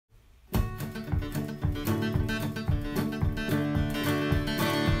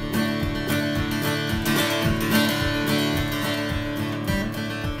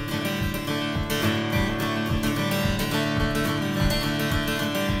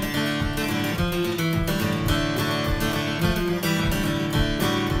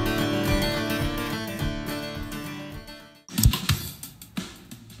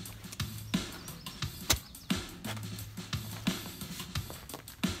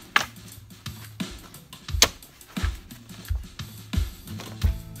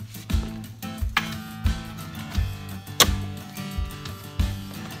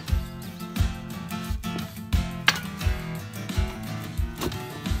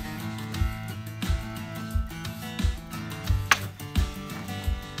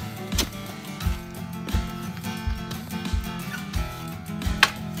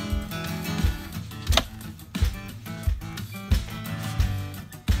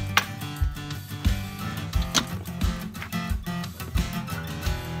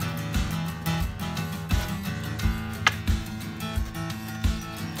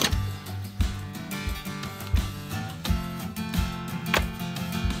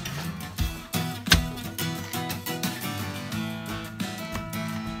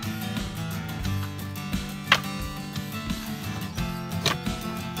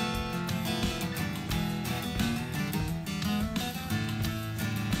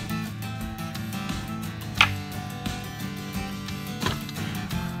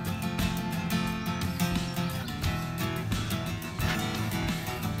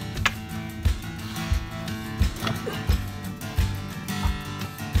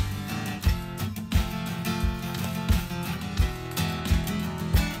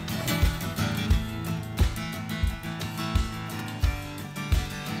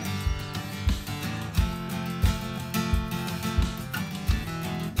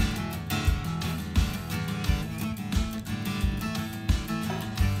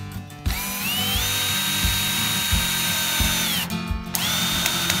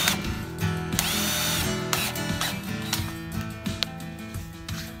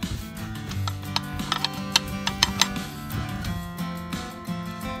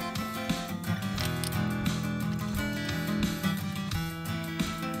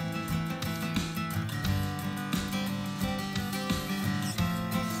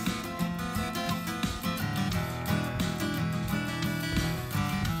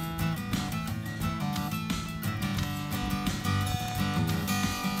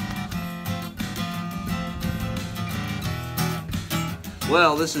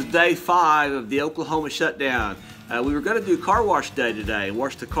Well, this is day 5 of the Oklahoma shutdown. We were going to do car wash day today,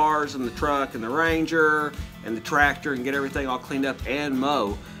 wash the cars and the truck and the Ranger and the tractor and get everything all cleaned up and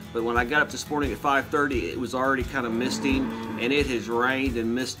mow. But when I got up this morning at 5:30, it was already kind of misting, and it has rained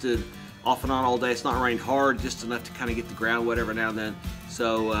and misted off and on all day. It's not rained hard, just enough to kind of get the ground wet every now and then.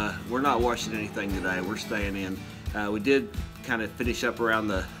 So we're not washing anything today. We're staying in. We did kind of finish up around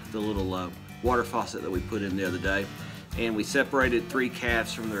the little water faucet that we put in the other day. And we separated 3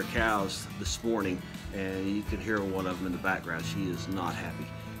 calves from their cows this morning, and you can hear one of them in the background. She is not happy,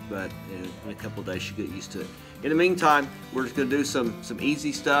 but in a couple of days she'll get used to it. In the meantime, we're just going to do some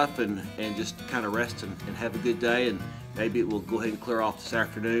easy stuff and just kind of rest and have a good day, and maybe it will go ahead and clear off this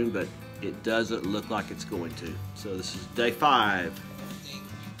afternoon, but it doesn't look like it's going to. So this is day 5.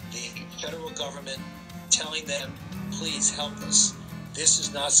 The federal government telling them, please help us. This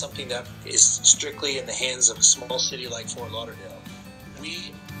is not something that is strictly in the hands of a small city like Fort Lauderdale.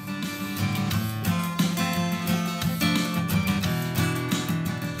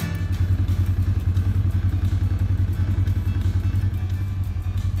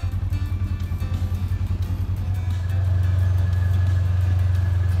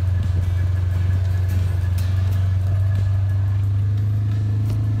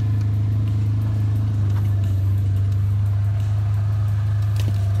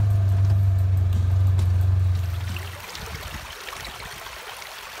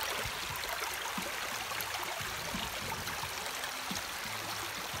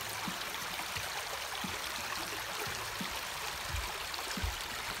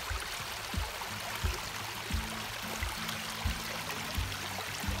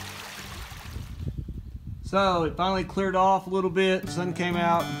 So it finally cleared off a little bit, the sun came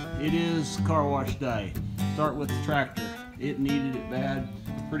out. It is car wash day. Start with the tractor. It needed it bad,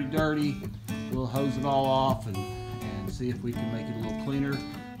 pretty dirty. We'll hose it all off and see if we can make it a little cleaner,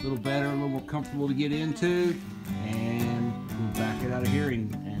 a little better, a little more comfortable to get into. And we'll back it out of here,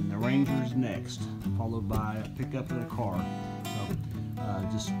 and the Ranger's next, followed by a pickup and a car. So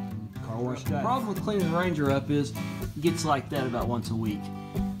just car wash day. The problem with cleaning the Ranger up is it gets like that about once a week.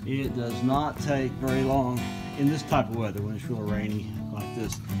 It does not take very long in this type of weather when it's real rainy like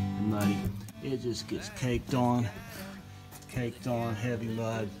this and muddy. It just gets caked on, heavy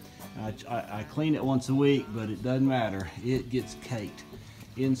mud. I clean it once a week, but it doesn't matter. It gets caked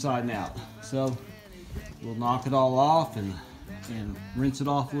inside and out. So we'll knock it all off and rinse it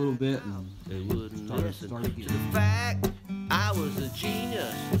off a little bit and they wouldn't start again. To the fact I was a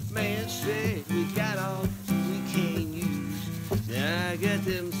genius. Man said we got all we can use. Then I get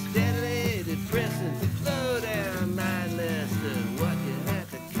them steadily depressing, slow down, mindless, and working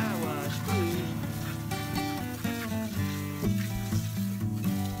at the car wash crew.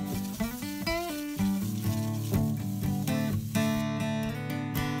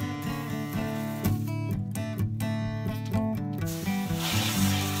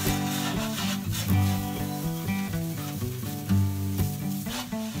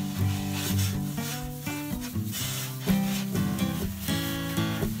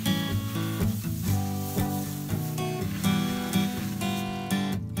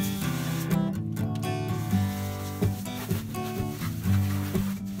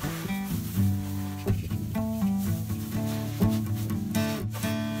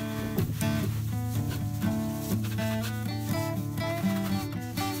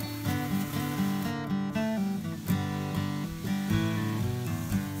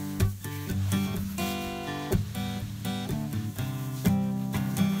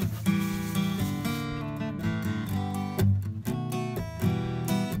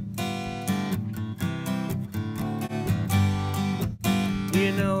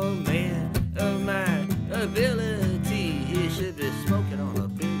 You know, a man of my ability, he should be smoking on a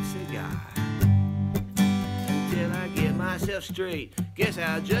big cigar. Until I get myself straight, guess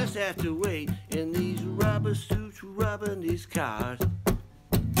I'll just have to wait in these rubber suits rubbing these cars.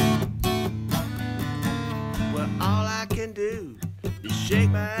 Well, all I can do is shake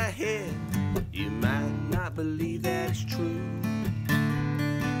my head. You might not believe that it's true.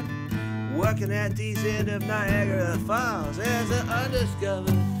 Working at these end of Niagara Falls as an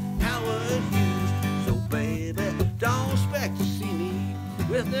undiscovered Howard Hughes. So baby, don't expect to see me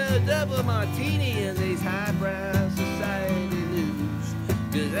with no double martini in these highbrow society news.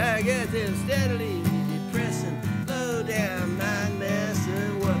 'Cause I get them steadily depressing, low down mindless,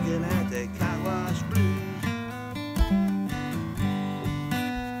 and working at the car wash blues.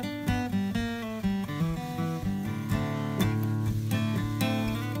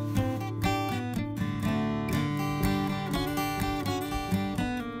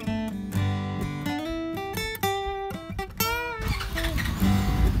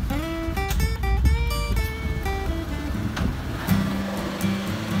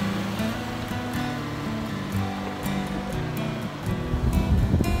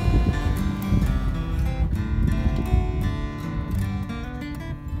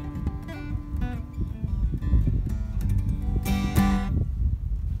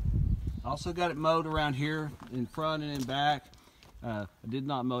 Also got it mowed around here in front and in back. I did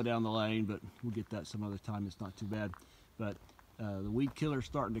not mow down the lane, but we'll get that some other time. It's not too bad. But the weed killer's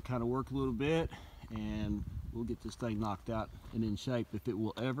starting to kind of work a little bit, and we'll get this thing knocked out and in shape if it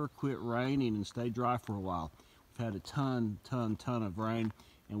will ever quit raining and stay dry for a while. We've had a ton of rain,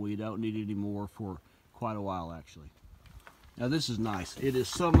 and we don't need any more for quite a while actually. Now this is nice. It is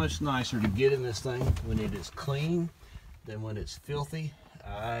so much nicer to get in this thing when it is clean than when it's filthy.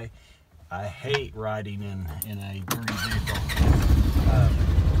 I hate riding in a dirty vehicle.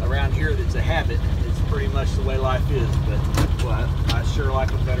 Around here, it's a habit. It's pretty much the way life is, but well, I sure like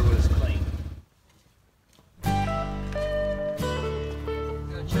it better when it's clean.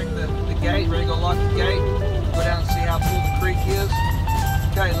 Gonna check the gate. Ready to go lock the gate? Go down and see how full the creek is.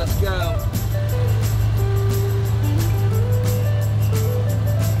 Okay, let's go.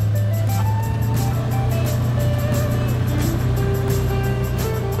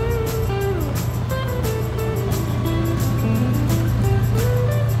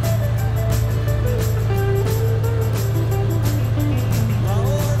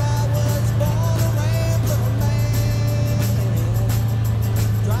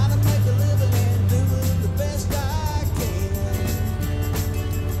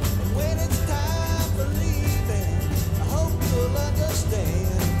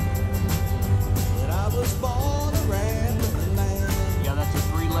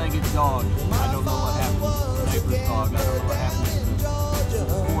 Dog. I don't know what happened. Neighbor's dog. I don't know what happened to the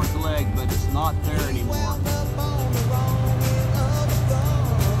fourth leg, but it's not there anymore.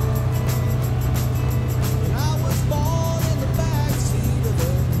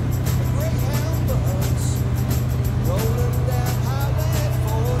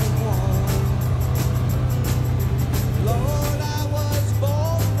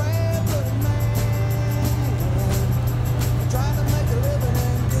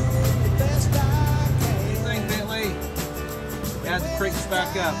 The creek's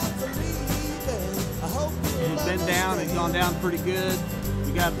back up. It's been down, it's gone down pretty good.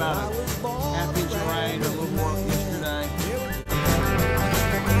 We got about a half inch of rain or a little more yesterday.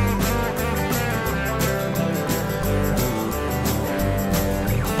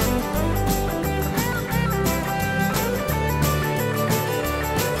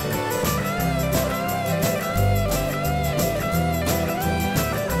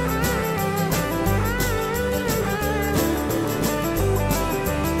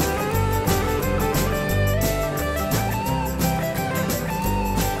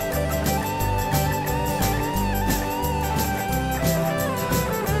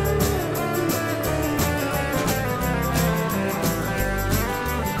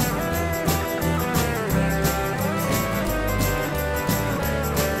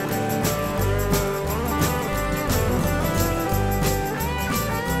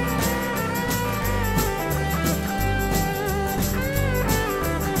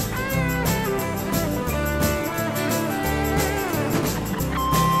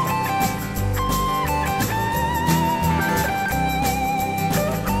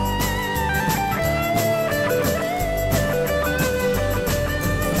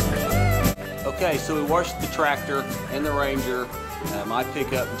 Okay, so we washed the tractor and the Ranger, my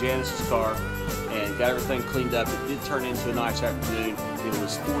pickup and Janice's car, and got everything cleaned up. It did turn into a nice afternoon. It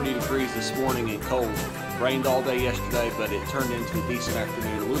was 40 degrees this morning and cold. Rained all day yesterday, but it turned into a decent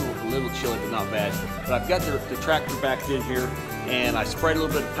afternoon. A little chilly, but not bad. But I've got the tractor back in here, and I sprayed a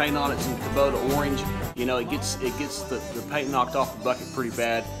little bit of paint on it, some Kubota orange. You know, it gets the paint knocked off the bucket pretty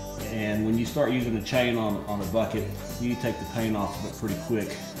bad. And when you start using the chain on a bucket, you take the paint off of it pretty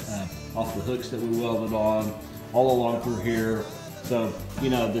quick, off the hooks that we welded on, all along through here. So, you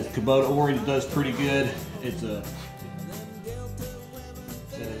know, the Kubota orange does pretty good. It's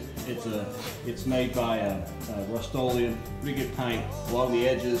made by Rust-Oleum, pretty good paint along the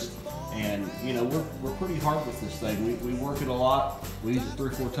edges. And you know, we're pretty hard with this thing. We work it a lot. We use it 3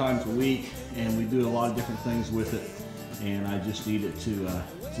 or 4 times a week, and we do a lot of different things with it. And I just need it to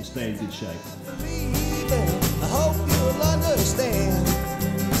stay in good shape. I hope you'll understand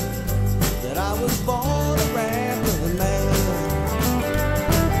that I was born around